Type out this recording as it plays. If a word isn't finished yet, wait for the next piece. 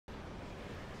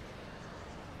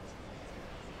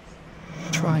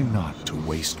Try not to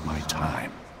waste my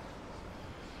time.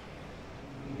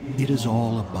 It is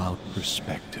all about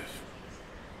perspective.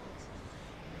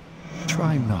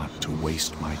 Try not to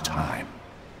waste my time.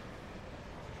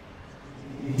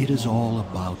 It is all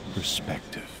about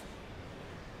perspective.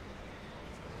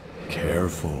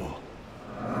 Careful.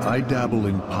 I dabble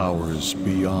in powers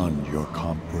beyond your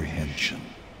comprehension.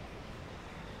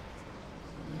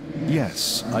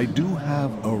 Yes, I do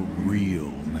have a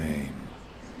real name.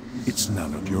 It's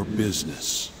none of your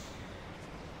business.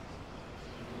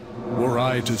 Were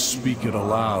I to speak it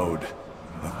aloud,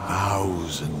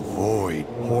 1,000 void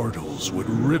portals would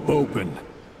rip open,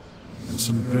 and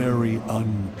some very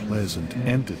unpleasant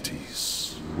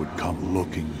entities would come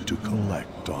looking to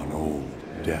collect on old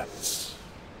debts.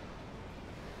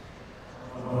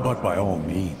 But by all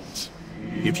means,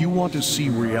 if you want to see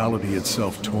reality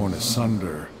itself torn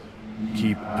asunder,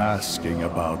 keep asking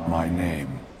about my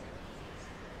name.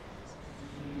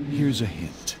 Here's a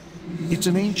hint. It's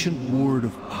an ancient word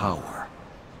of power.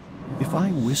 If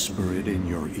I whisper it in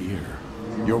your ear,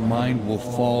 your mind will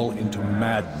fall into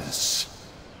madness.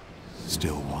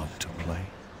 Still want to play?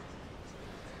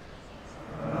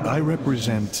 I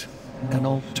represent an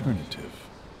alternative.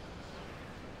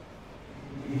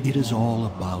 It is all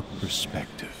about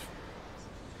perspective.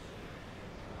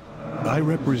 I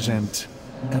represent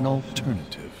an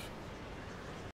alternative.